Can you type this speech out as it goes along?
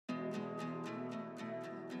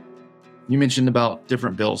You mentioned about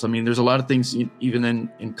different bills. I mean, there's a lot of things even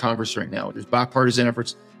in Congress right now. There's bipartisan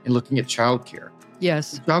efforts in looking at childcare.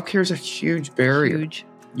 Yes. Childcare is a huge barrier. Huge.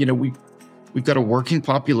 You know, we've got a working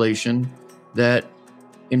population that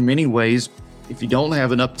in many ways, if you don't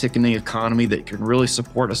have an uptick in the economy that can really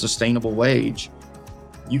support a sustainable wage,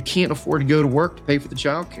 you can't afford to go to work to pay for the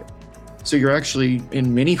childcare. So you're actually,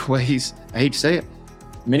 in many ways, I hate to say it,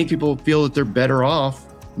 many people feel that they're better off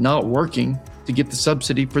not working to get the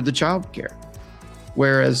subsidy for the childcare.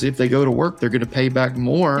 Whereas if they go to work, they're going to pay back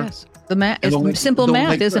more. Yes. It's simple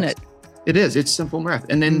math, isn't it? It is. It's simple math.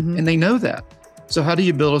 And then and they know that. So how do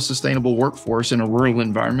you build a sustainable workforce in a rural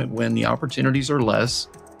environment when the opportunities are less,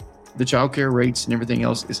 the childcare rates and everything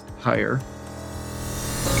else is higher?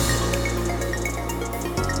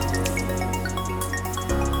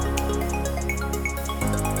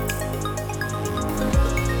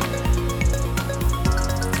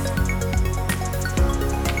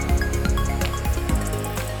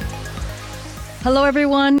 Hello,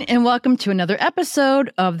 everyone, and welcome to another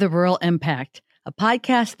episode of The Rural Impact, a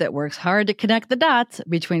podcast that works hard to connect the dots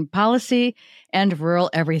between policy and rural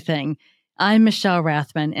everything. I'm Michelle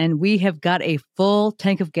Rathman, and we have got a full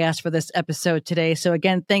tank of gas for this episode today. So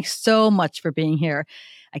again, thanks so much for being here.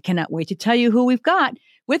 I cannot wait to tell you who we've got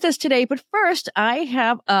with us today. But first, I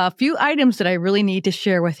have a few items that I really need to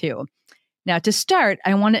share with you. Now, to start,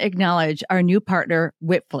 I want to acknowledge our new partner,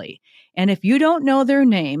 Whitfly. And if you don't know their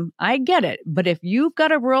name, I get it. But if you've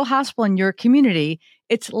got a rural hospital in your community,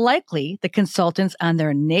 it's likely the consultants on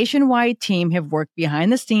their nationwide team have worked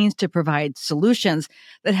behind the scenes to provide solutions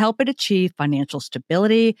that help it achieve financial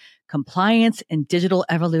stability, compliance, and digital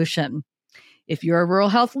evolution. If you're a rural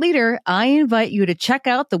health leader, I invite you to check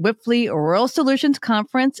out the Whitfly Rural Solutions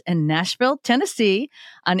Conference in Nashville, Tennessee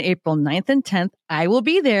on April 9th and 10th. I will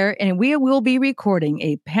be there, and we will be recording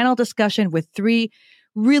a panel discussion with three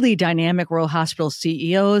really dynamic rural hospital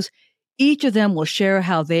CEOs. Each of them will share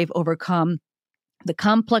how they've overcome the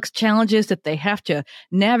complex challenges that they have to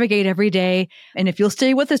navigate every day. And if you'll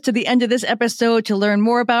stay with us to the end of this episode to learn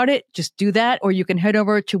more about it, just do that. Or you can head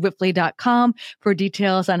over to whitfly.com for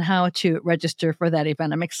details on how to register for that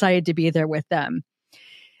event. I'm excited to be there with them.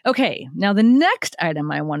 Okay, now the next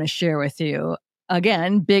item I want to share with you,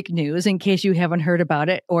 again, big news in case you haven't heard about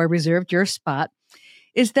it or reserved your spot,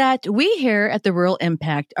 is that we here at the Rural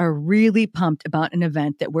Impact are really pumped about an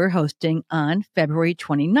event that we're hosting on February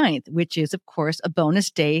 29th, which is, of course, a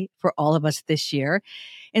bonus day for all of us this year.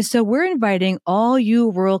 And so we're inviting all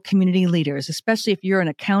you rural community leaders, especially if you're in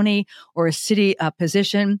a county or a city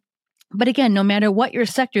position. But again, no matter what your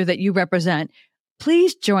sector that you represent,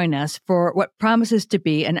 please join us for what promises to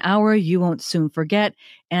be an hour you won't soon forget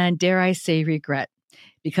and, dare I say, regret.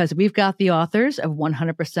 Because we've got the authors of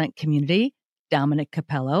 100% Community, Dominic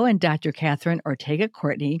Capello and Dr. Catherine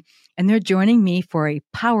Ortega-Courtney, and they're joining me for a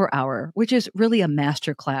power hour, which is really a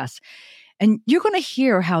masterclass. And you're going to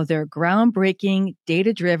hear how their groundbreaking,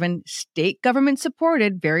 data-driven, state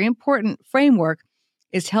government-supported, very important framework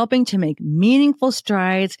is helping to make meaningful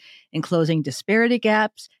strides in closing disparity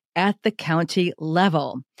gaps at the county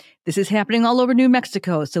level. This is happening all over New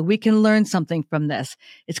Mexico, so we can learn something from this.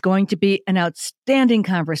 It's going to be an outstanding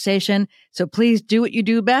conversation, so please do what you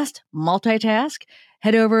do best, multitask.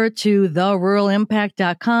 Head over to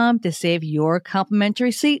theruralimpact.com to save your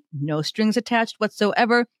complimentary seat, no strings attached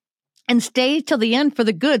whatsoever. And stay till the end for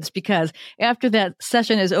the goods, because after that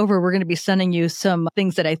session is over, we're going to be sending you some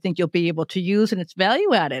things that I think you'll be able to use, and it's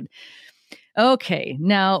value added. Okay,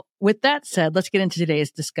 now with that said, let's get into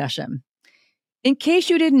today's discussion. In case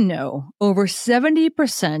you didn't know, over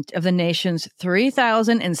 70% of the nation's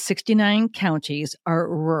 3,069 counties are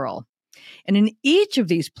rural. And in each of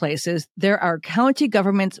these places, there are county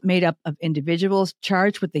governments made up of individuals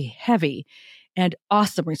charged with the heavy and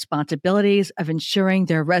awesome responsibilities of ensuring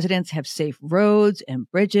their residents have safe roads and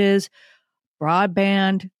bridges,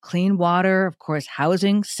 broadband, clean water, of course,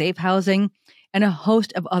 housing, safe housing, and a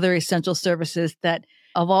host of other essential services that,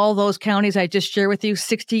 of all those counties I just shared with you,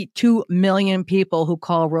 62 million people who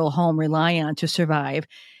call rural home rely on to survive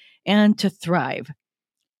and to thrive.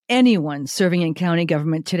 Anyone serving in county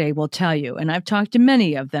government today will tell you, and I've talked to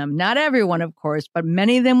many of them, not everyone, of course, but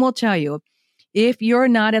many of them will tell you, if you're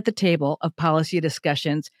not at the table of policy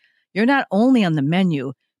discussions, you're not only on the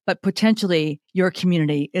menu, but potentially your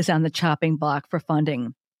community is on the chopping block for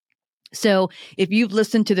funding. So if you've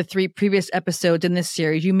listened to the 3 previous episodes in this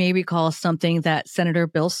series, you may recall something that Senator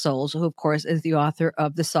Bill Soules, who of course is the author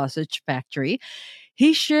of The Sausage Factory,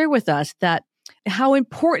 he shared with us that how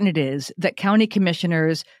important it is that county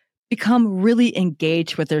commissioners become really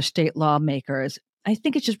engaged with their state lawmakers, I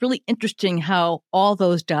think it's just really interesting how all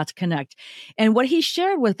those dots connect. And what he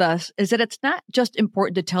shared with us is that it's not just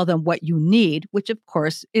important to tell them what you need, which of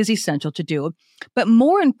course is essential to do, but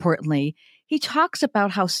more importantly, he talks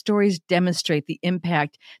about how stories demonstrate the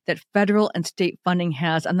impact that federal and state funding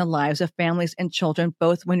has on the lives of families and children,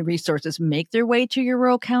 both when resources make their way to your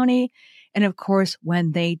rural county and, of course,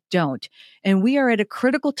 when they don't. And we are at a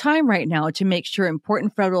critical time right now to make sure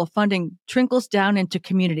important federal funding trickles down into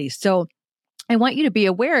communities. So I want you to be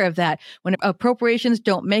aware of that. When appropriations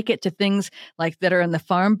don't make it to things like that are in the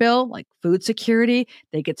Farm Bill, like food security,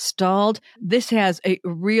 they get stalled. This has a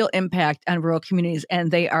real impact on rural communities, and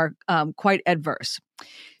they are quite adverse.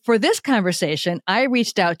 For this conversation, I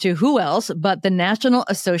reached out to who else but the National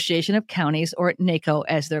Association of Counties, or NACo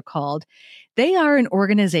as they're called. They are an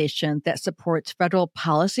organization that supports federal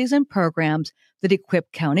policies and programs that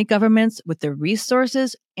equip county governments with the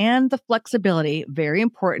resources and the flexibility, very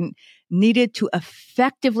important, needed to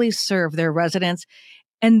effectively serve their residents.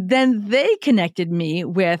 And then they connected me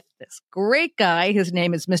with this great guy. His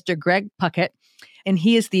name is Mr. Greg Puckett, and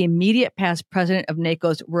he is the immediate past president of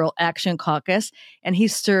NACo's Rural Action Caucus, and he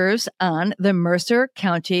serves on the Mercer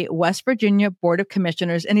County, West Virginia Board of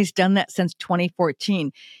Commissioners, and he's done that since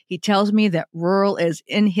 2014. He tells me that rural is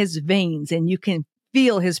in his veins, and you can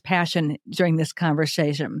feel his passion during this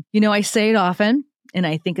conversation. You know, I say it often, and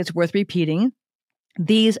I think it's worth repeating.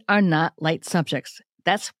 These are not light subjects.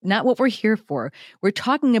 That's not what we're here for. We're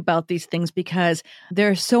talking about these things because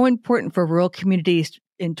they're so important for rural communities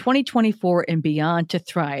in 2024 and beyond to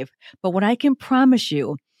thrive. But what I can promise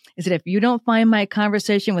you is that if you don't find my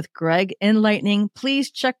conversation with Greg enlightening, please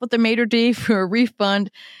check with the maitre d' for a refund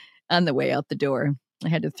on the way out the door. I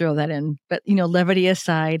had to throw that in. But, levity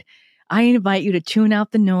aside, I invite you to tune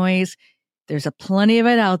out the noise. There's a plenty of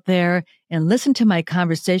it out there, and listen to my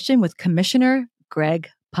conversation with Commissioner Greg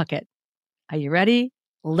Puckett. Are you ready?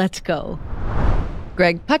 Let's go.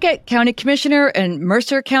 Greg Puckett, County Commissioner in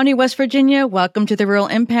Mercer County, West Virginia. Welcome to the Rural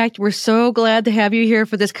Impact. We're so glad to have you here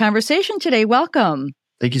for this conversation today. Welcome.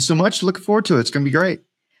 Thank you so much. Looking forward to it. It's going to be great.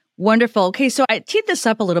 Wonderful. Okay, so I teed this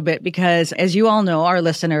up a little bit because, as you all know, our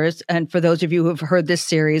listeners, and for those of you who have heard this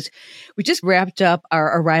series, we just wrapped up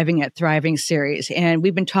our Arriving at Thriving series. And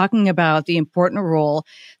we've been talking about the important role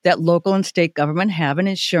that local and state government have in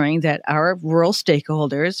ensuring that our rural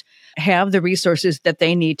stakeholders have the resources that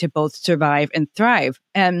they need to both survive and thrive.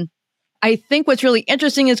 And I think what's really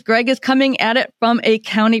interesting is Greg is coming at it from a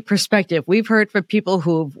county perspective. We've heard from people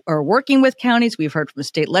who are working with counties. We've heard from a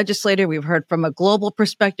state legislator. We've heard from a global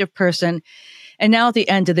perspective person. And now at the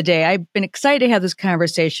end of the day, I've been excited to have this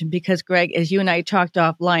conversation because, Greg, as you and I talked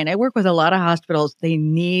offline, I work with a lot of hospitals. They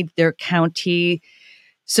need their county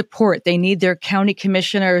support. They need their county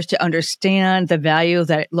commissioners to understand the value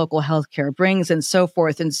that local healthcare brings and so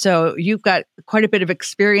forth. And so you've got quite a bit of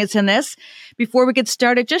experience in this. Before we get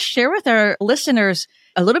started, just share with our listeners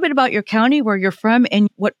a little bit about your county, where you're from, and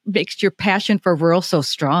what makes your passion for rural so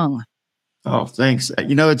strong. Oh, thanks.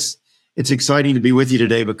 It's exciting to be with you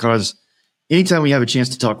today because anytime we have a chance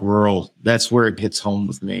to talk rural, that's where it hits home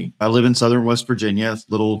with me. I live in southern West Virginia, a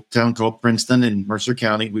little town called Princeton in Mercer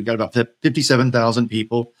County. We've got about 57,000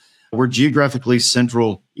 people. We're geographically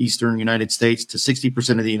central eastern United States to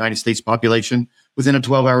 60% of the United States population within a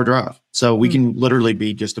 12-hour drive. So we can literally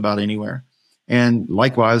be just about anywhere. And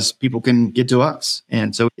likewise, people can get to us.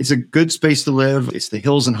 And so it's a good space to live. It's the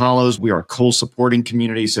hills and hollows. We are a coal supporting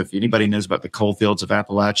community. So if anybody knows about the coal fields of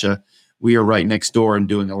Appalachia, we are right next door and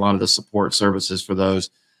doing a lot of the support services for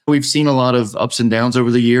those. We've seen a lot of ups and downs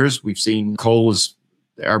over the years. We've seen coal as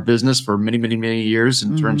our business for many, many, many years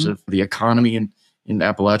in terms of the economy in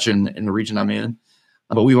Appalachia and in the region I'm in.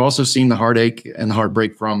 But we've also seen the heartache and the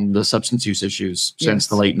heartbreak from the substance use issues since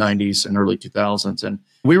the late 90s and early 2000s. And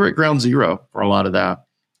we were at ground zero for a lot of that.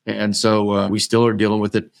 And so we still are dealing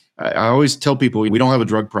with it. I always tell people we don't have a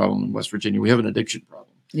drug problem in West Virginia. We have an addiction problem.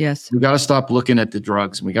 Yes. We got to stop looking at the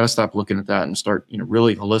drugs, and we got to stop looking at that and start,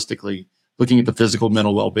 really holistically looking at the physical,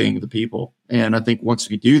 mental well-being of the people. And I think once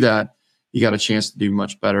we do that, you got a chance to do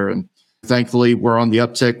much better. And thankfully, we're on the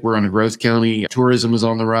uptick. We're on a growth county. Tourism is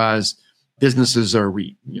on the rise. Businesses are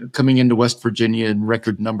coming into West Virginia in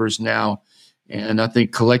record numbers now. And I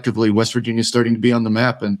think collectively, West Virginia is starting to be on the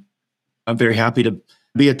map. And I'm very happy to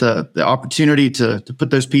be at the opportunity to put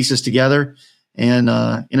those pieces together. And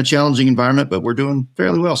in a challenging environment, but we're doing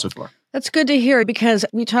fairly well so far. That's good to hear because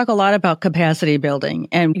we talk a lot about capacity building,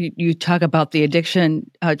 and you talk about the addiction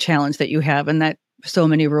challenge that you have, and that so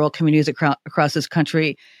many rural communities across this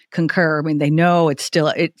country concur. I mean, they know it's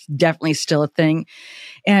definitely still a thing.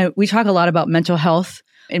 And we talk a lot about mental health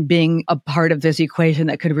and being a part of this equation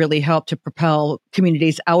that could really help to propel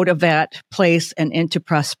communities out of that place and into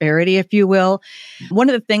prosperity, if you will. One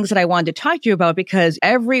of the things that I wanted to talk to you about, because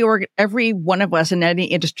every one of us in any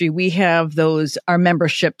industry, we have our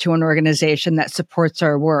membership to an organization that supports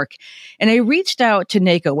our work. And I reached out to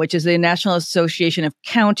NACo, which is the National Association of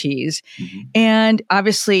Counties. And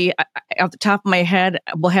obviously, off the top of my head,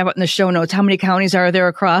 we'll have it in the show notes. How many counties are there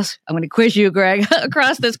across? I'm going to quiz you, Greg,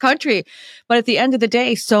 across this country. But at the end of the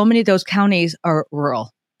day, so many of those counties are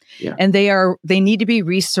rural. Yeah. And they need to be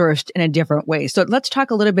resourced in a different way. So let's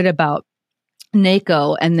talk a little bit about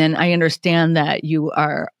NACo. And then I understand that you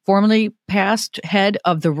are formerly past head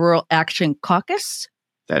of the Rural Action Caucus.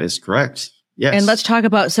 That is correct. Yes. And let's talk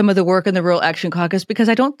about some of the work in the Rural Action Caucus, because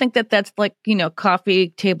I don't think that that's like, coffee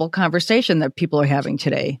table conversation that people are having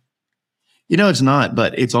today. It's not,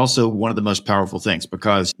 but it's also one of the most powerful things,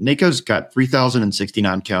 because NACo's got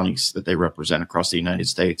 3,069 counties that they represent across the United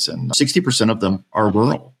States, and 60% of them are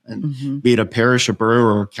rural. And be it a parish, a borough,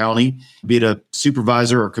 or a county, be it a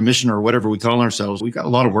supervisor or commissioner or whatever we call ourselves, we've got a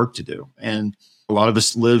lot of work to do. And a lot of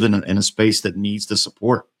us live in a space that needs the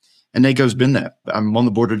support. And NACo's been that. I'm on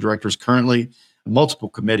the board of directors currently, multiple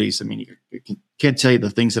committees. I mean, you can't tell you the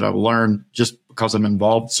things that I've learned just because I'm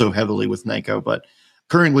involved so heavily with NACo, but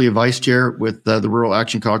currently a vice chair with the Rural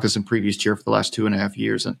Action Caucus and previous chair for the last 2.5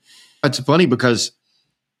 years. And it's funny because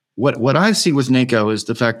what I see with NACo is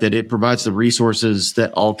the fact that it provides the resources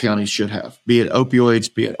that all counties should have, be it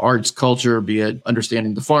opioids, be it arts, culture, be it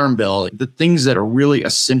understanding the Farm Bill, the things that are really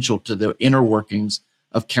essential to the inner workings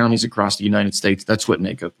of counties across the United States. That's what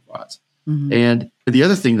NACo provides. And the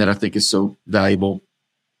other thing that I think is so valuable,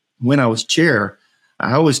 when I was chair,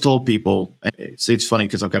 I always told people, it's funny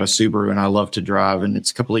because I've got a Subaru and I love to drive, and it's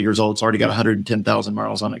a couple of years old. It's already got 110,000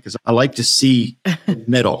 miles on it because I like to see the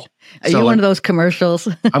middle. Are you one of those commercials?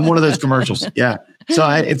 I'm one of those commercials. Yeah. So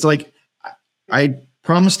it's like, I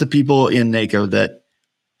promised the people in NACo that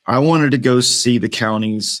I wanted to go see the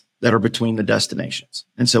counties that are between the destinations.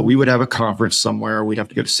 And so we would have a conference somewhere. We'd have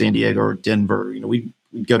to go to San Diego or Denver. We'd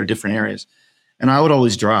go to different areas. And I would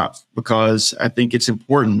always drive because I think it's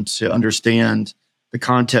important to understand the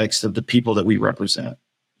context of the people that we represent.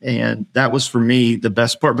 And that was for me the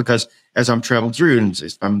best part, because as I'm traveling through, and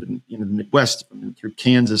if I'm in the Midwest, if I'm through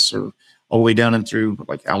Kansas or all the way down and through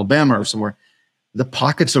like Alabama or somewhere, the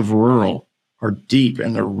pockets of rural are deep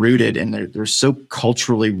and they're rooted and they're so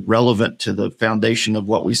culturally relevant to the foundation of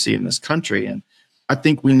what we see in this country. And I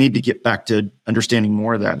think we need to get back to understanding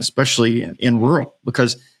more of that, especially in rural,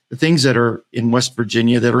 because the things that are in West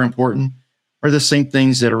Virginia that are important are the same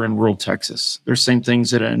things that are in rural Texas. They're the same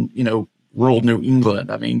things that are in, rural New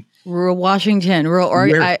England. I mean, rural Washington,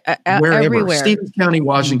 wherever. Everywhere. Stevens County,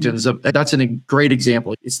 Washington that's a great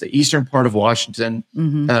example. It's the eastern part of Washington,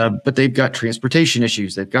 but they've got transportation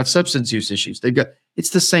issues. They've got substance use issues.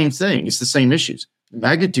 It's the same thing. It's the same issues. The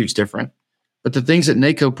magnitude's different, but the things that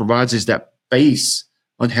NACo provides is that base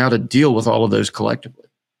on how to deal with all of those collectively.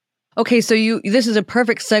 Okay, so this is a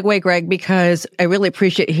perfect segue, Greg, because I really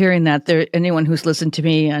appreciate hearing that. Anyone who's listened to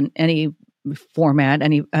me on any format,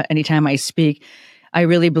 anytime I speak, I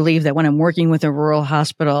really believe that when I'm working with a rural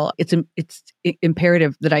hospital, it's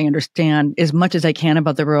imperative that I understand as much as I can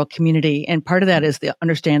about the rural community. And part of that is to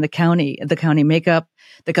understand the county makeup,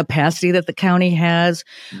 the capacity that the county has.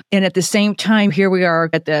 And at the same time, here we are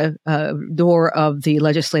at the door of the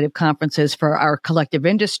legislative conferences for our collective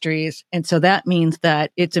industries. And so that means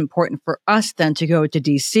that it's important for us then to go to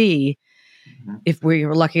DC, if we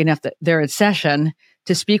were lucky enough that they're in session,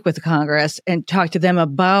 to speak with Congress and talk to them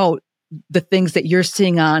about the things that you're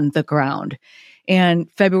seeing on the ground.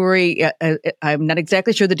 And February, I'm not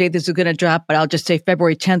exactly sure the date this is going to drop, but I'll just say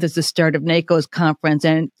February 10th is the start of NACo's conference.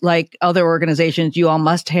 And like other organizations, you all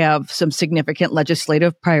must have some significant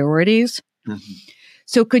legislative priorities.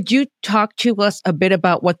 So could you talk to us a bit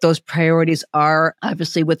about what those priorities are,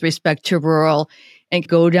 obviously with respect to rural, and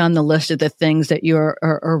go down the list of the things that you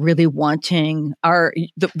are really wanting, are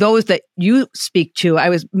those that you speak to? I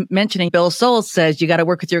was mentioning Bill Soules says you got to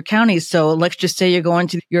work with your counties. So let's just say you're going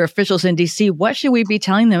to your officials in DC. What should we be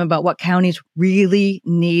telling them about what counties really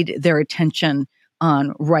need their attention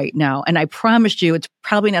on right now? And I promise you, it's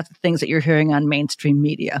probably not the things that you're hearing on mainstream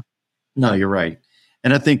media. No, you're right.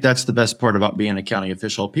 And I think that's the best part about being a county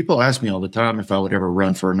official. People ask me all the time if I would ever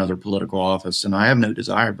run for another political office, and I have no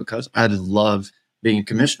desire, because I love being a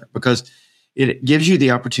commissioner, because it gives you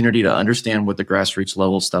the opportunity to understand what the grassroots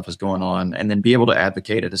level stuff is going on and then be able to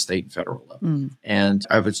advocate at a state and federal level. And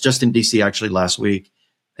I was just in DC actually last week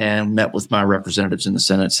and met with my representatives in the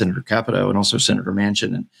Senate, Senator Capito and also Senator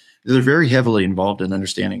Manchin. And they're very heavily involved in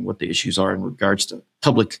understanding what the issues are in regards to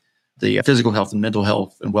public the physical health and mental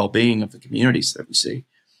health and well-being of the communities that we see.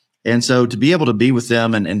 And so to be able to be with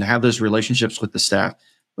them and have those relationships with the staff,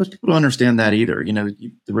 most people don't understand that either.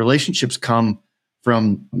 The relationships come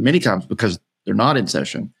from many times because they're not in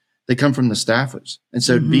session. They come from the staffers. And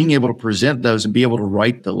so being able to present those and be able to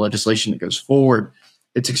write the legislation that goes forward,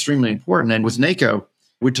 it's extremely important. And with NACo,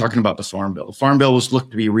 we're talking about the Farm Bill. The Farm Bill was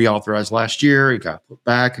looked to be reauthorized last year. It got put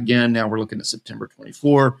back again. Now we're looking at September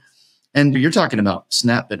 24. And you're talking about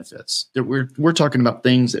SNAP benefits. We're talking about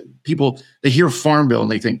things that people, they hear Farm Bill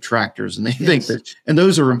and they think tractors and they think that, and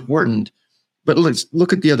those are important. But let's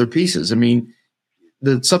look at the other pieces. I mean,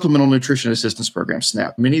 the Supplemental Nutrition Assistance Program,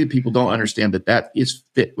 SNAP, many of the people don't understand that is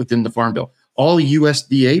fit within the Farm Bill. All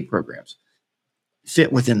USDA programs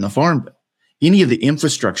fit within the Farm Bill. Any of the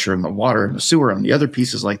infrastructure and the water and the sewer and the other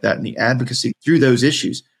pieces like that and the advocacy through those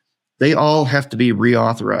issues, they all have to be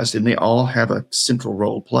reauthorized and they all have a central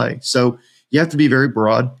role to play. So you have to be very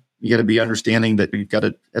broad. You got to be understanding that you've got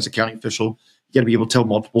to, as a county official, you got to be able to tell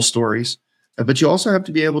multiple stories. But you also have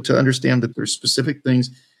to be able to understand that there's specific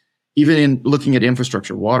things, even in looking at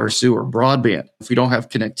infrastructure, water, sewer, broadband. If we don't have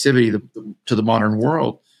connectivity to the modern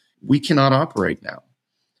world, we cannot operate now.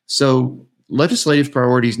 So legislative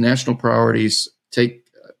priorities, national priorities take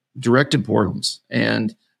direct importance.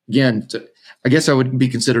 And again, I guess I would be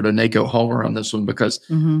considered a NACo homer on this one because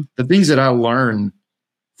the things that I learn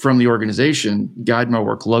from the organization guide my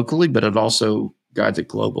work locally, but it also guides it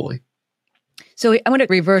globally. So I'm going to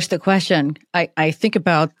reverse the question. I think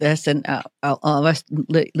about this, and all of us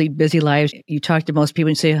lead busy lives. You talk to most people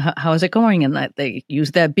and say, how is it going? And that they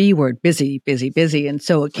use that B word, busy, busy, busy. And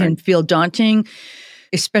so it can feel daunting,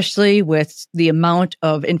 especially with the amount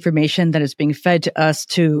of information that is being fed to us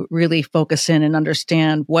to really focus in and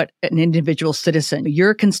understand what an individual citizen,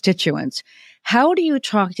 your constituents, how do you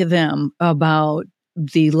talk to them about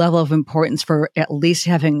the level of importance for at least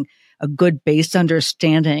having a good base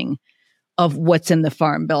understanding of what's in the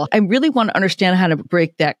Farm Bill? I really want to understand how to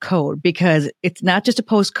break that code because it's not just a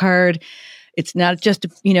postcard. It's not just,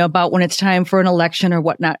 about when it's time for an election or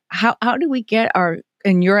whatnot. How do we get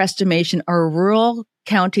in your estimation, our rural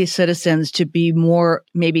county citizens to be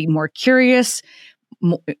maybe more curious,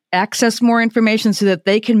 access more information so that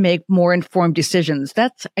they can make more informed decisions?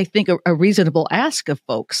 That's, I think, a reasonable ask of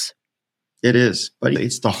folks. It is, but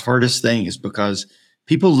it's the hardest thing is because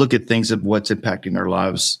people look at things of what's impacting their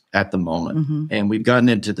lives at the moment. And we've gotten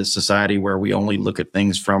into the society where we only look at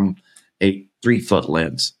things from a 3-foot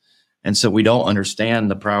lens. And so we don't understand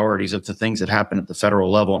the priorities of the things that happen at the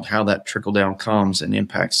federal level and how that trickle down comes and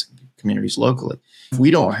impacts communities locally. If we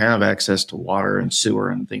don't have access to water and sewer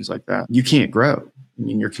and things like that, you can't grow. I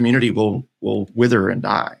mean, your community will wither and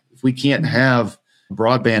die. If we can't have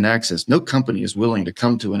broadband access, no company is willing to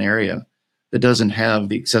come to an area that doesn't have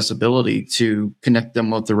the accessibility to connect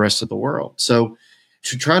them with the rest of the world. So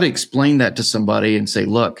to try to explain that to somebody and say,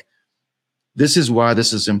 look, this is why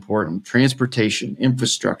this is important. Transportation,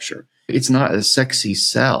 infrastructure. It's not a sexy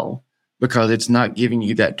sell because it's not giving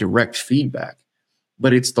you that direct feedback,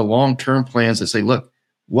 but it's the long-term plans that say, look,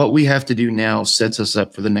 what we have to do now sets us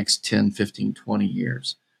up for the next 10, 15, 20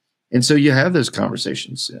 years. And so you have those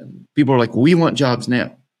conversations and people are like, we want jobs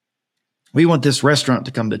now. We want this restaurant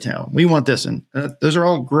to come to town. We want this. And those are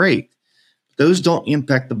all great. Those don't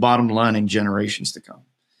impact the bottom line in generations to come.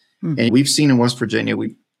 And we've seen in West Virginia,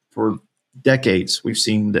 for decades, we've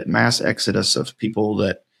seen that mass exodus of people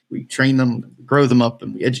that we train them, grow them up,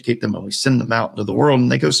 and we educate them, and we send them out into the world, and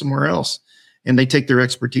they go somewhere else. And they take their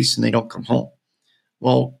expertise and they don't come home.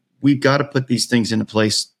 Well, we've got to put these things into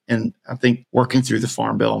place. And I think working through the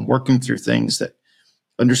Farm Bill and working through things that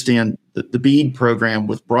understand the BEAD program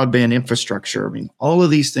with broadband infrastructure. I mean, all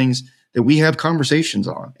of these things that we have conversations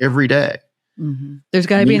on every day. There's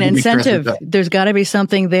got to be an incentive. There's got to be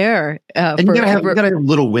something there. And you got to have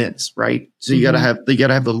little wins, right? So you got to have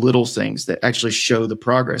the little things that actually show the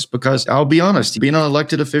progress. Because I'll be honest, being an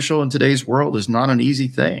elected official in today's world is not an easy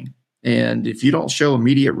thing. And if you don't show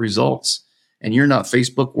immediate results and you're not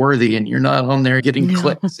Facebook worthy and you're not on there getting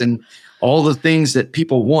clicks and all the things that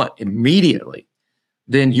people want immediately,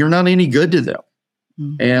 then you're not any good to them.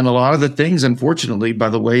 And a lot of the things, unfortunately, by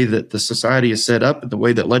the way that the society is set up and the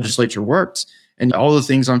way that legislature works and all the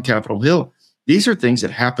things on Capitol Hill, these are things that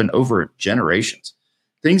happen over generations.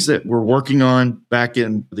 Things that we're working on back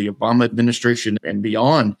in the Obama administration and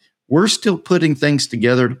beyond, we're still putting things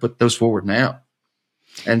together to put those forward now.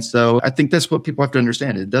 And so I think that's what people have to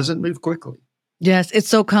understand. It doesn't move quickly. Yes, it's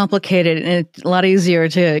so complicated and it's a lot easier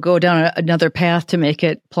to go down another path to make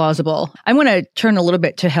it plausible. I'm going to turn a little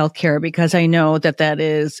bit to healthcare because I know that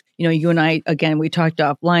is, you and I, again, we talked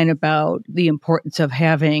offline about the importance of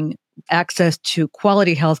having access to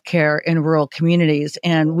quality healthcare in rural communities.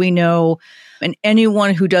 And we know, and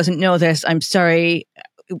anyone who doesn't know this, I'm sorry,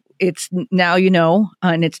 it's now you know,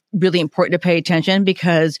 and it's really important to pay attention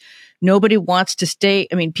because nobody wants to stay.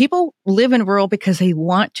 I mean, people live in rural because they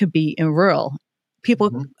want to be in rural.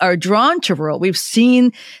 People are drawn to rural. We've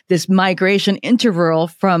seen this migration into rural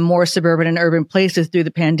from more suburban and urban places through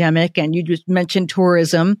the pandemic. And you just mentioned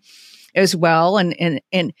tourism as well. And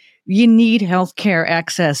you need healthcare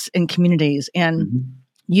access in communities. And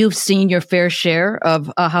you've seen your fair share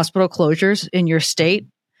of hospital closures in your state.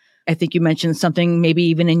 I think you mentioned something maybe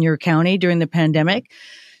even in your county during the pandemic.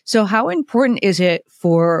 So how important is it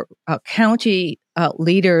for county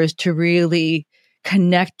leaders to really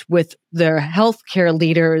connect with their healthcare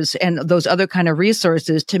leaders and those other kind of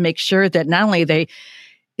resources to make sure that not only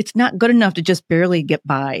it's not good enough to just barely get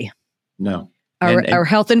by. No. Our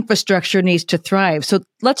health infrastructure needs to thrive. So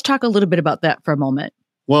let's talk a little bit about that for a moment.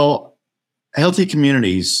 Well, healthy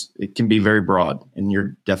communities, it can be very broad in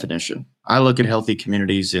your definition. I look at healthy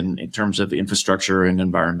communities in terms of infrastructure and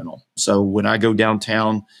environmental. So when I go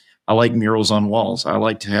downtown, I like murals on walls. I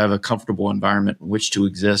like to have a comfortable environment in which to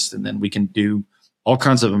exist. And then we can do all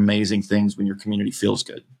kinds of amazing things when your community feels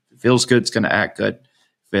good. If it feels good, it's going to act good.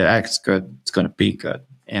 If it acts good, it's going to be good.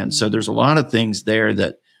 And so there's a lot of things there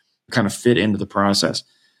that kind of fit into the process.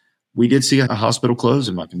 We did see a hospital close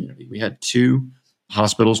in my community. We had two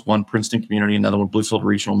hospitals, one Princeton Community, another one Bluefield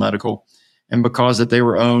Regional Medical. And because that they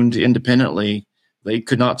were owned independently, they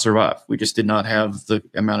could not survive. We just did not have the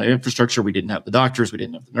amount of infrastructure. We didn't have the doctors. We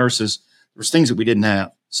didn't have the nurses. There was things that we didn't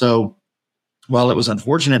have. So while it was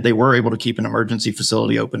unfortunate, they were able to keep an emergency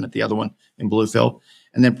facility open at the other one in Bluefield.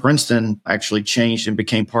 And then Princeton actually changed and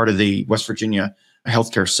became part of the West Virginia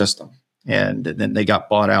healthcare system. And then they got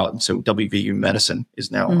bought out. And so WVU Medicine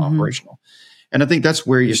is now operational. And I think that's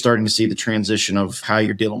where you're starting to see the transition of how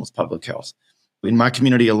you're dealing with public health. In my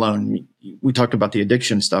community alone, we talked about the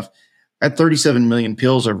addiction stuff. At 37 million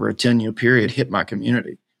pills over a 10-year period hit my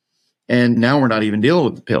community. And now we're not even dealing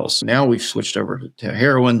with the pills. Now we've switched over to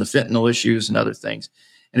heroin, the fentanyl issues, and other things.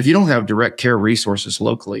 And if you don't have direct care resources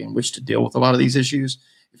locally in which to deal with a lot of these issues,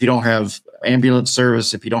 if you don't have ambulance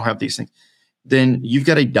service, if you don't have these things, then you've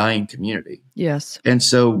got a dying community. Yes. And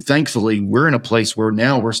so thankfully, we're in a place where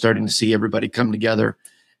now we're starting to see everybody come together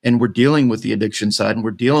and we're dealing with the addiction side and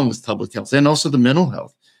we're dealing with public health and also the mental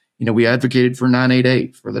health. You know, we advocated for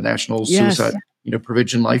 988 for the National Suicide,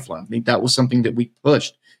 Prevention Lifeline. I think that was something that we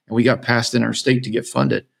pushed and we got passed in our state to get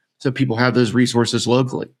funded. So people have those resources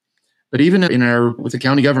locally. But even with the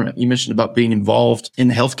county government, you mentioned about being involved in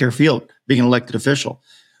the healthcare field, being an elected official.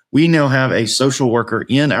 We now have a social worker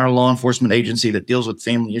in our law enforcement agency that deals with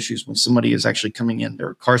family issues when somebody is actually coming in, they're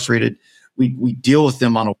incarcerated. We deal with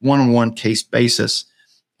them on a one-on-one case basis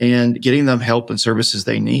and getting them help and services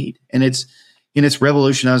they need. And it's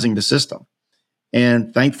revolutionizing the system.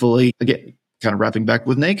 And thankfully, again, kind of wrapping back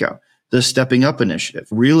with NACo, the Stepping Up initiative,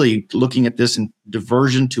 really looking at this in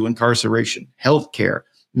diversion to incarceration, healthcare,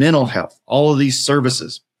 mental health, all of these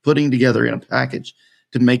services, putting together in a package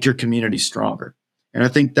to make your community stronger. And I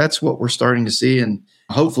think that's what we're starting to see. And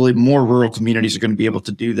hopefully more rural communities are going to be able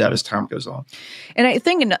to do that as time goes on. And I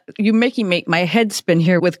think you're make my head spin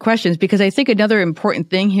here with questions, because I think another important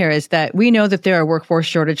thing here is that we know that there are workforce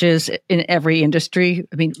shortages in every industry.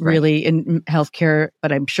 I mean, really in healthcare,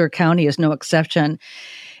 but I'm sure county is no exception.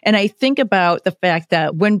 And I think about the fact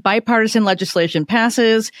that when bipartisan legislation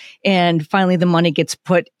passes and finally the money gets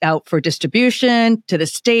put out for distribution to the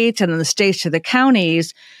states and then the states to the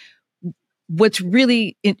counties, what's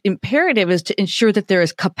really imperative is to ensure that there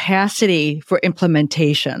is capacity for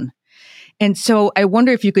implementation. And so I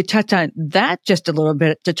wonder if you could touch on that just a little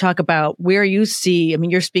bit to talk about where you see, I mean,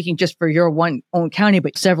 you're speaking just for your own county,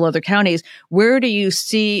 but several other counties. Where do you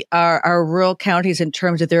see our rural counties in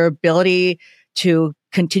terms of their ability to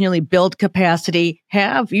continually build capacity?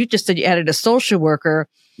 You just said you added a social worker.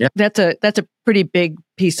 Yeah. That's a pretty big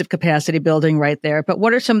piece of capacity building right there. But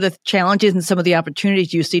what are some of the challenges and some of the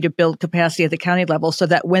opportunities you see to build capacity at the county level so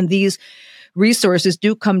that when these resources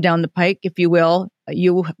do come down the pike, if you will,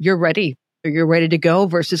 you're ready, or you're ready to go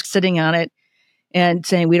versus sitting on it and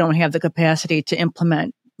saying we don't have the capacity to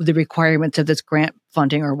implement the requirements of this grant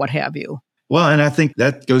funding or what have you? Well, and I think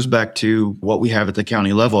that goes back to what we have at the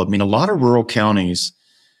county level. I mean, a lot of rural counties,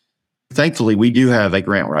 thankfully, we do have a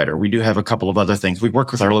grant writer. We do have a couple of other things. We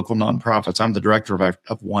work with our local nonprofits. I'm the director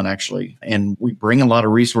of one, actually, and we bring a lot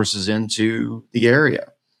of resources into the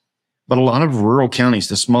area. But a lot of rural counties,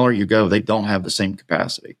 the smaller you go, they don't have the same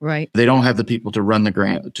capacity. Right. They don't have the people to run the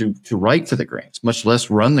grant, to write for the grants, much less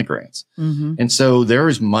run the grants. Mm-hmm. And so there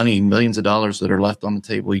is money, millions of dollars that are left on the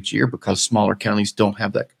table each year because smaller counties don't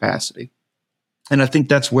have that capacity. And I think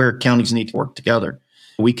that's where counties need to work together.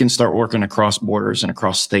 We can start working across borders and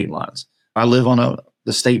across state lines. I live on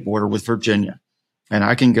the state border with Virginia, and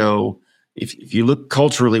I can go, if you look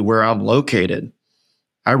culturally where I'm located,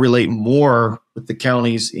 I relate more with the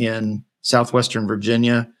counties in southwestern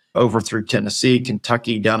Virginia, over through Tennessee,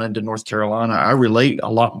 Kentucky, down into North Carolina. I relate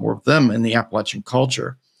a lot more with them in the Appalachian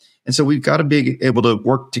culture. And so we've got to be able to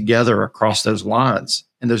work together across those lines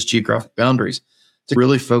and those geographic boundaries to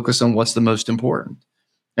really focus on what's the most important.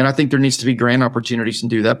 And I think there needs to be grant opportunities to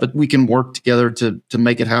do that, but we can work together to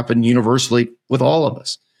make it happen universally with all of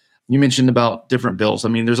us. You mentioned about different bills. I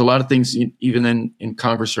mean, there's a lot of things even in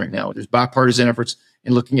Congress right now. There's bipartisan efforts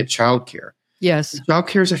in looking at childcare. Yes.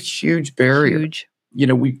 Childcare is a huge barrier. Huge. You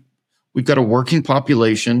know, we've got a working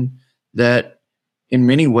population that in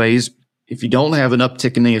many ways, if you don't have an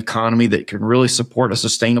uptick in the economy that can really support a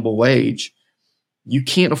sustainable wage, you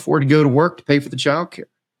can't afford to go to work to pay for the childcare.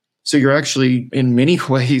 So you're actually, in many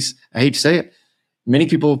ways, I hate to say it, many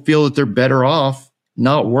people feel that they're better off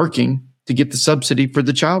not working to get the subsidy for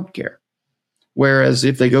the childcare. Whereas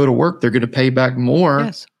if they go to work, they're going to pay back more.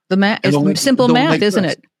 Yes. It's simple math, isn't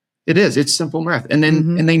it? It is. It's simple math. And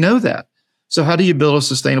then, and they know that. So how do you build a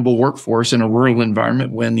sustainable workforce in a rural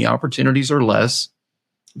environment when the opportunities are less,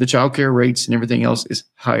 the childcare rates and everything else is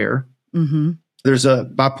higher? Mm-hmm. There's a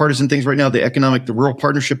bipartisan things right now, the Rural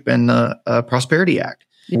Partnership and Prosperity Act.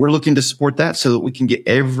 We're looking to support that so that we can get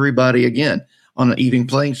everybody again on an even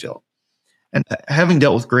playing field. And having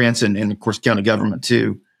dealt with grants and of course, county government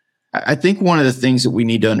too, I think one of the things that we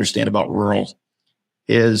need to understand about rural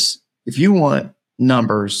is if you want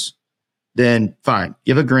numbers, then fine,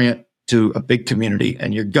 give a grant to a big community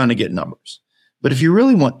and you're going to get numbers. But if you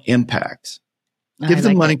really want impact, give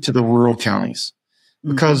the money to the rural counties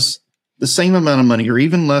because the same amount of money or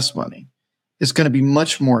even less money is going to be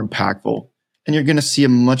much more impactful. And you're going to see a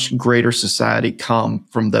much greater society come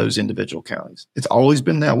from those individual counties. It's always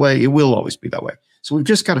been that way. It will always be that way. So we've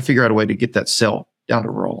just got to figure out a way to get that cell down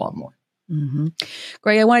to rural a lot more. Mm-hmm.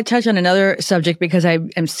 Greg, I want to touch on another subject because I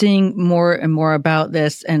am seeing more and more about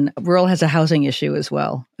this, and rural has a housing issue as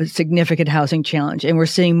well, a significant housing challenge. And we're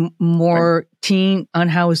seeing more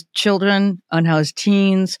unhoused children, unhoused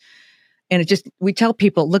teens. And we tell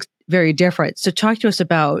people it looks very different. So talk to us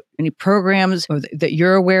about any programs that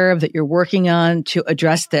you're aware of that you're working on to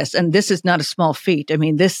address this. And this is not a small feat. I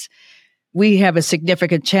mean, we have a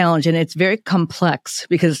significant challenge and it's very complex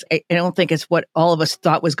because I don't think it's what all of us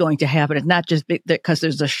thought was going to happen. It's not just because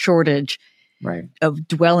there's a shortage of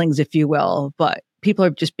dwellings, if you will, but people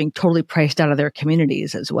are just being totally priced out of their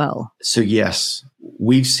communities as well. So yes,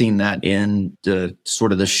 we've seen that in the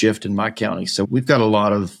sort of the shift in my county. So we've got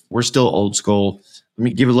we're still old school. Let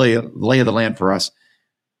me give a lay of the land for us.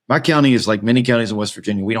 My county is like many counties in West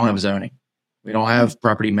Virginia. We don't have zoning. We don't have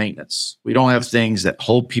property maintenance. We don't have things that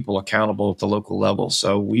hold people accountable at the local level.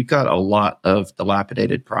 So we've got a lot of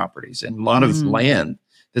dilapidated properties and a lot of land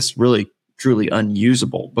that's really, truly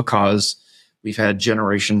unusable because we've had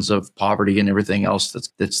generations of poverty and everything else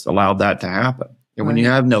that's allowed that to happen. And when you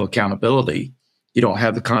have no accountability, you don't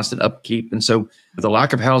have the constant upkeep. And so the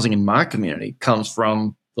lack of housing in my community comes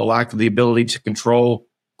from the lack of the ability to control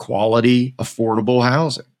quality, affordable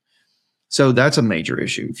housing. So that's a major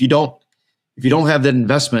issue. If you don't have that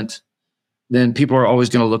investment, then people are always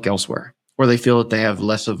going to look elsewhere, or they feel that they have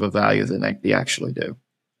less of a value than they actually do.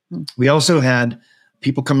 We also had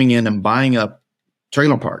people coming in and buying up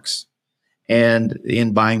trailer parks. And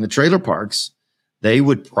in buying the trailer parks, they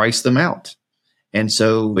would price them out. And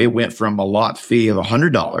so it went from a lot fee of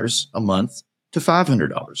 $100 a month to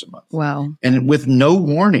 $500 a month. Wow. And with no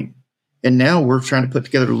warning. And now we're trying to put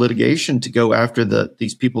together litigation to go after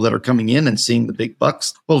these people that are coming in and seeing the big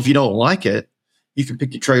bucks. Well, if you don't like it, you can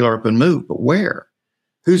pick your trailer up and move. But where?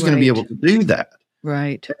 Who's going to be able to do that?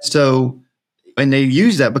 Right. So, and they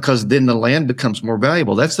use that because then the land becomes more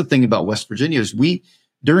valuable. That's the thing about West Virginia is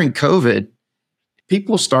during COVID,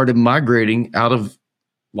 people started migrating out of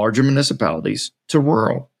larger municipalities to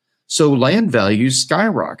rural. So land values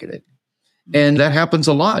skyrocketed. And that happens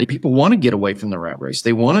a lot. People want to get away from the rat race.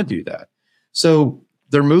 They want to do that. So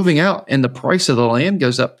they're moving out and the price of the land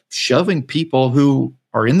goes up, shoving people who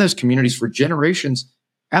are in those communities for generations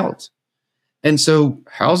out. And so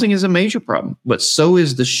housing is a major problem, but so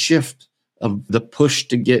is the shift of the push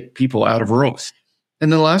to get people out of rural.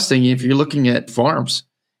 And the last thing, if you're looking at farms,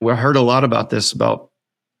 we heard a lot about this, about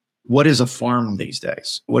what is a farm these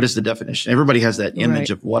days? What is the definition? Everybody has that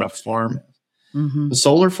image of what a farm is. Mm-hmm. The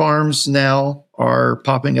solar farms now are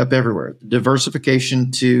popping up everywhere.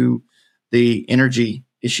 Diversification to the energy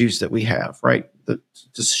issues that we have, right?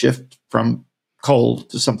 To shift from coal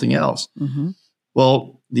to something else. Mm-hmm.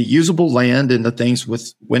 Well, the usable land and the things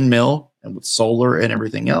with windmill and with solar and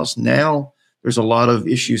everything else, now there's a lot of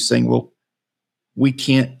issues saying, well, we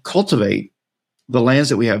can't cultivate the lands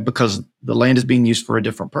that we have because the land is being used for a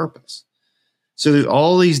different purpose. So there's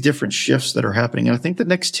all these different shifts that are happening. And I think the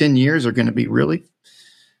next 10 years are going to be really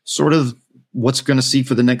sort of what's going to see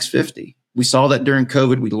for the next 50. We saw that during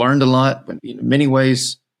COVID. We learned a lot, but in many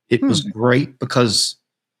ways it was great because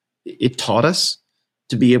it taught us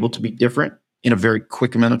to be able to be different in a very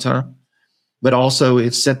quick amount of time. But also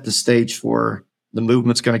it set the stage for the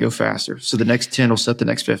movement's going to go faster. So the next 10 will set the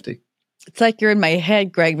next 50. It's like you're in my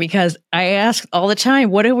head, Greg, because I ask all the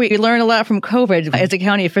time, what have we learned a lot from COVID? As a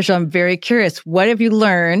county official, I'm very curious. What have you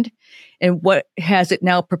learned and what has it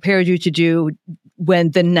now prepared you to do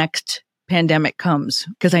when the next pandemic comes?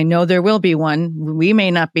 Because I know there will be one. We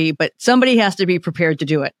may not be, but somebody has to be prepared to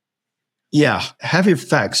do it. Yeah. Have your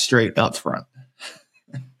facts straight up front.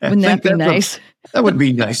 Wouldn't that be nice? That would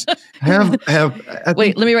be nice.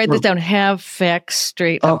 Wait, let me write this down. Have facts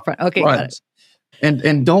straight up front. Okay, right. Got it.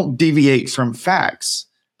 And don't deviate from facts.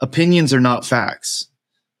 Opinions are not facts.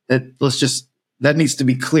 That needs to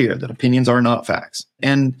be clear that opinions are not facts.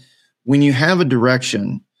 And when you have a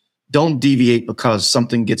direction, don't deviate because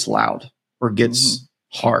something gets loud or gets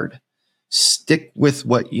hard. Stick with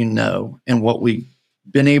what you know and what we've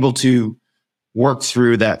been able to work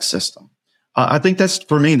through that system. I think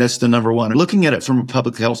for me, that's the number one. Looking at it from a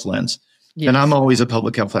public health lens, and I'm always a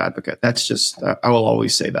public health advocate. That's just, I will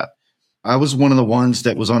always say that. I was one of the ones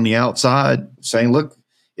that was on the outside saying, look,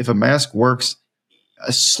 if a mask works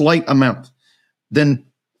a slight amount, then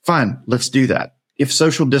fine, let's do that. If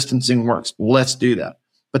social distancing works, let's do that.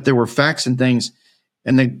 But there were facts and things,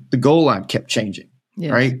 and the goal line kept changing,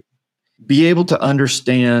 right? Be able to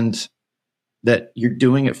understand that you're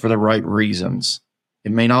doing it for the right reasons.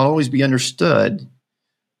 It may not always be understood,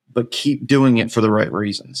 but keep doing it for the right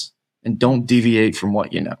reasons and don't deviate from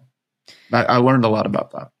what you know. I learned a lot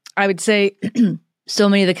about that. I would say so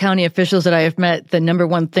many of the county officials that I have met, the number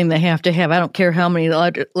one thing they have to have, I don't care how many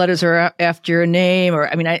letters are after your name, or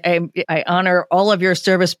I honor all of your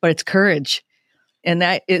service, but it's courage. And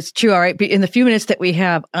that is true. All right. In the few minutes that we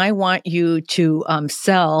have, I want you to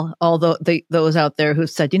sell all those out there who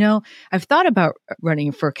said, I've thought about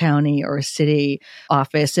running for county or city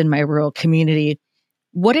office in my rural community.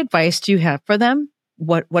 What advice do you have for them?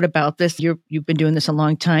 What about this? You've been doing this a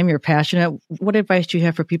long time. You're passionate. What advice do you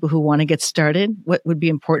have for people who want to get started? What would be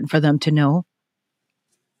important for them to know?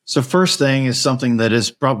 So first thing is something that is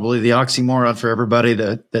probably the oxymoron for everybody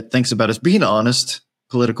that thinks about is being an honest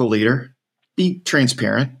political leader. Be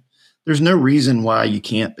transparent. There's no reason why you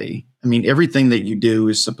can't be. I mean, everything that you do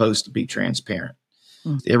is supposed to be transparent.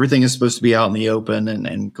 Everything is supposed to be out in the open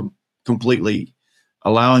and completely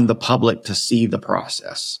allowing the public to see the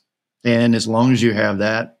process. And as long as you have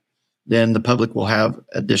that, then the public will have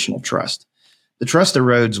additional trust. The trust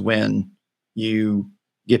erodes when you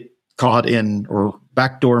get caught in or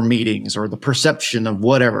backdoor meetings or the perception of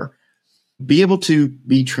whatever. Be able to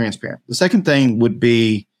be transparent. The second thing would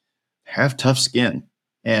be have tough skin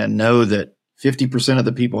and know that 50% of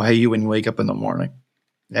the people hate you when you wake up in the morning.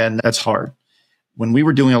 And that's hard. When we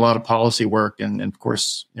were doing a lot of policy work, and of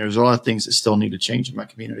course, there's a lot of things that still need to change in my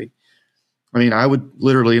community. I mean, I would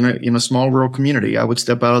literally, in a small rural community, I would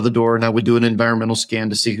step out of the door and I would do an environmental scan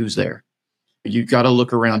to see who's there. You got to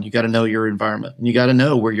look around. You got to know your environment. And you got to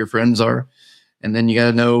know where your friends are. And then you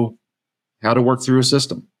got to know how to work through a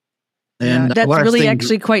system. And that's really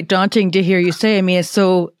actually quite daunting to hear you say. I mean, it's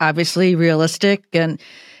so obviously realistic. And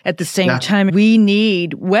at the same time, we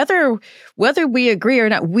need, whether we agree or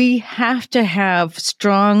not, we have to have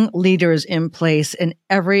strong leaders in place in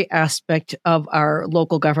every aspect of our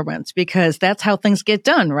local governments, because that's how things get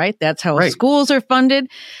done, right? That's how schools are funded.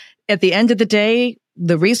 At the end of the day,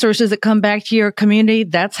 the resources that come back to your community,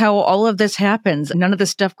 that's how all of this happens. None of this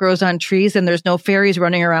stuff grows on trees, and there's no fairies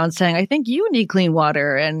running around saying, I think you need clean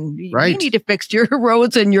water and you need to fix your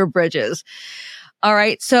roads and your bridges. All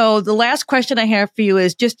right. So the last question I have for you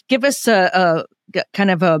is just give us a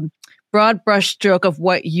kind of a broad brush stroke of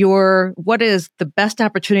what is the best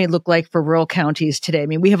opportunity look like for rural counties today. I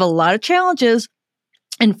mean, we have a lot of challenges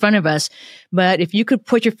in front of us, but if you could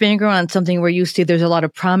put your finger on something where you see there's a lot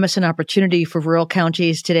of promise and opportunity for rural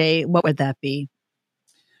counties today, what would that be?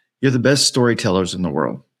 You're the best storytellers in the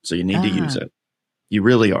world, so you need to use it. You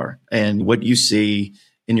really are. And what you see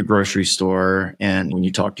in your grocery store and when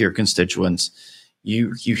you talk to your constituents,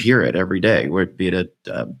 you hear it every day, whether it be it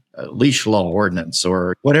a leash law ordinance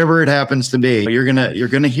or whatever it happens to be. You're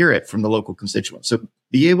gonna hear it from the local constituents. So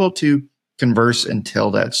be able to converse and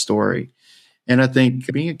tell that story. And I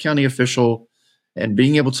think being a county official and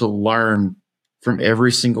being able to learn from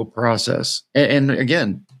every single process, and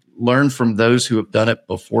again, learn from those who have done it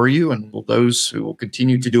before you and those who will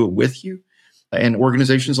continue to do it with you. And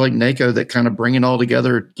organizations like NACo that kind of bring it all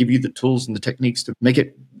together, give you the tools and the techniques to make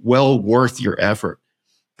it well worth your effort.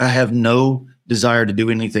 I have no desire to do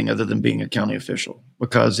anything other than being a county official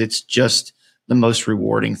because it's just the most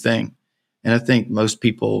rewarding thing. And I think most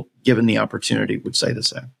people, given the opportunity, would say the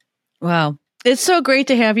same. Wow. It's so great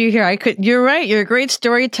to have you here. You're right. You're a great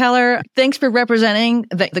storyteller. Thanks for representing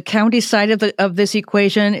the county side of this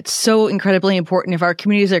equation. It's so incredibly important. If our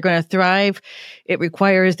communities are going to thrive, it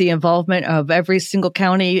requires the involvement of every single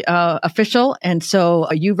county official. And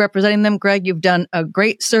so you representing them, Greg, you've done a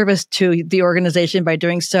great service to the organization by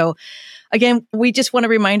doing so. Again, we just want to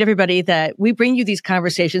remind everybody that we bring you these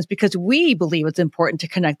conversations because we believe it's important to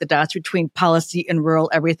connect the dots between policy and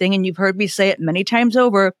rural everything. And you've heard me say it many times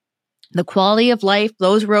over. The quality of life,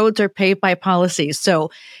 those roads are paved by policies.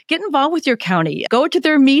 So get involved with your county, go to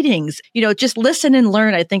their meetings, just listen and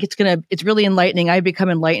learn. I think it's really enlightening. I've become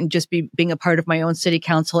enlightened just being a part of my own city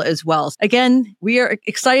council as well. Again, we are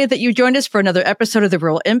excited that you joined us for another episode of the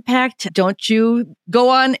Rural Impact. Don't you go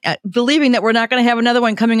on believing that we're not going to have another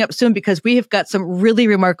one coming up soon because we have got some really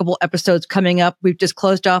remarkable episodes coming up. We've just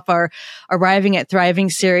closed off our Arriving at Thriving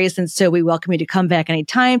series. And so we welcome you to come back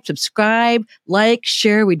anytime, subscribe, like,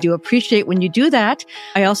 share. We do appreciate when you do that.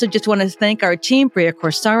 I also just want to thank our team, Bria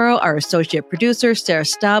Corsaro, our associate producer, Sarah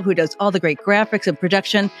Staub, who does all the great graphics and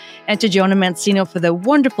production, and to Jonah Mancino for the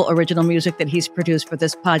wonderful original music that he's produced for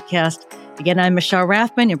this podcast. Again, I'm Michelle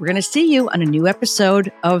Rathman, and we're going to see you on a new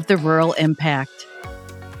episode of The Rural Impact.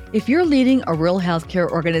 If you're leading a rural healthcare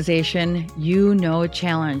organization, you know a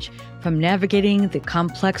challenge. From navigating the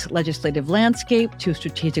complex legislative landscape to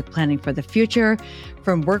strategic planning for the future,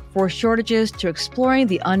 from workforce shortages to exploring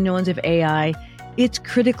the unknowns of AI, it's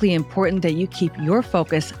critically important that you keep your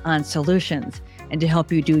focus on solutions. And to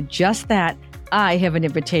help you do just that, I have an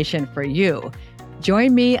invitation for you.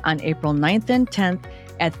 Join me on April 9th and 10th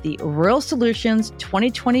at the Rural Solutions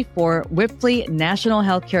 2024 WIPFLE National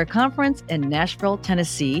Healthcare Conference in Nashville,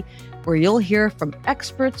 Tennessee, where you'll hear from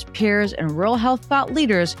experts, peers, and rural health thought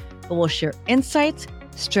leaders who will share insights,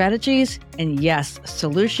 strategies, and yes,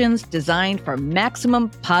 solutions designed for maximum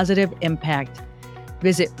positive impact.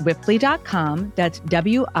 Visit WIPFLE.com, that's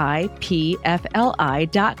WIPFLI.com,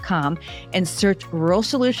 and search Rural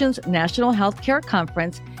Solutions National Healthcare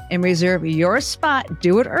Conference and reserve your spot,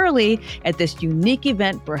 do it early, at this unique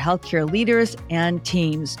event for healthcare leaders and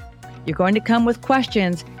teams. You're going to come with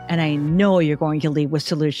questions, and I know you're going to leave with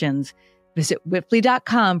solutions. Visit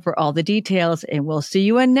WIPFLE.com for all the details, and we'll see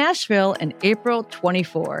you in Nashville in April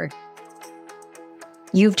 24.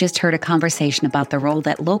 You've just heard a conversation about the role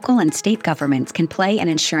that local and state governments can play in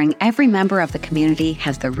ensuring every member of the community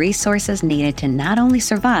has the resources needed to not only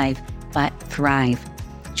survive, but thrive.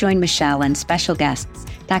 Join Michelle and special guests,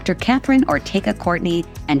 Dr. Catherine Ortega-Courtney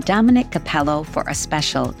and Dominic Capello, for a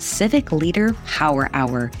special Civic Leader Power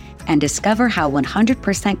Hour, and discover how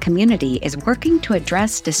 100% Community is working to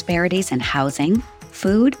address disparities in housing,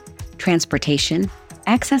 food, transportation,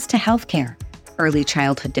 access to healthcare, early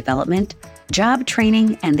childhood development, job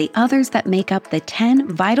training, and the others that make up the 10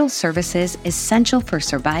 vital services essential for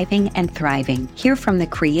surviving and thriving. Hear from the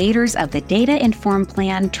creators of the data-informed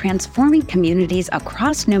plan transforming communities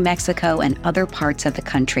across New Mexico and other parts of the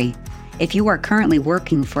country. If you are currently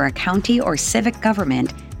working for a county or civic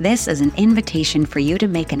government, this is an invitation for you to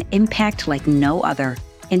make an impact like no other.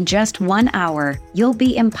 In just 1 hour, you'll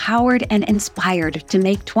be empowered and inspired to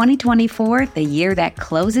make 2024 the year that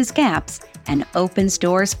closes gaps and opens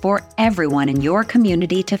doors for everyone in your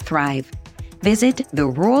community to thrive. Visit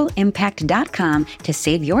theruralimpact.com to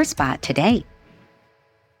save your spot today.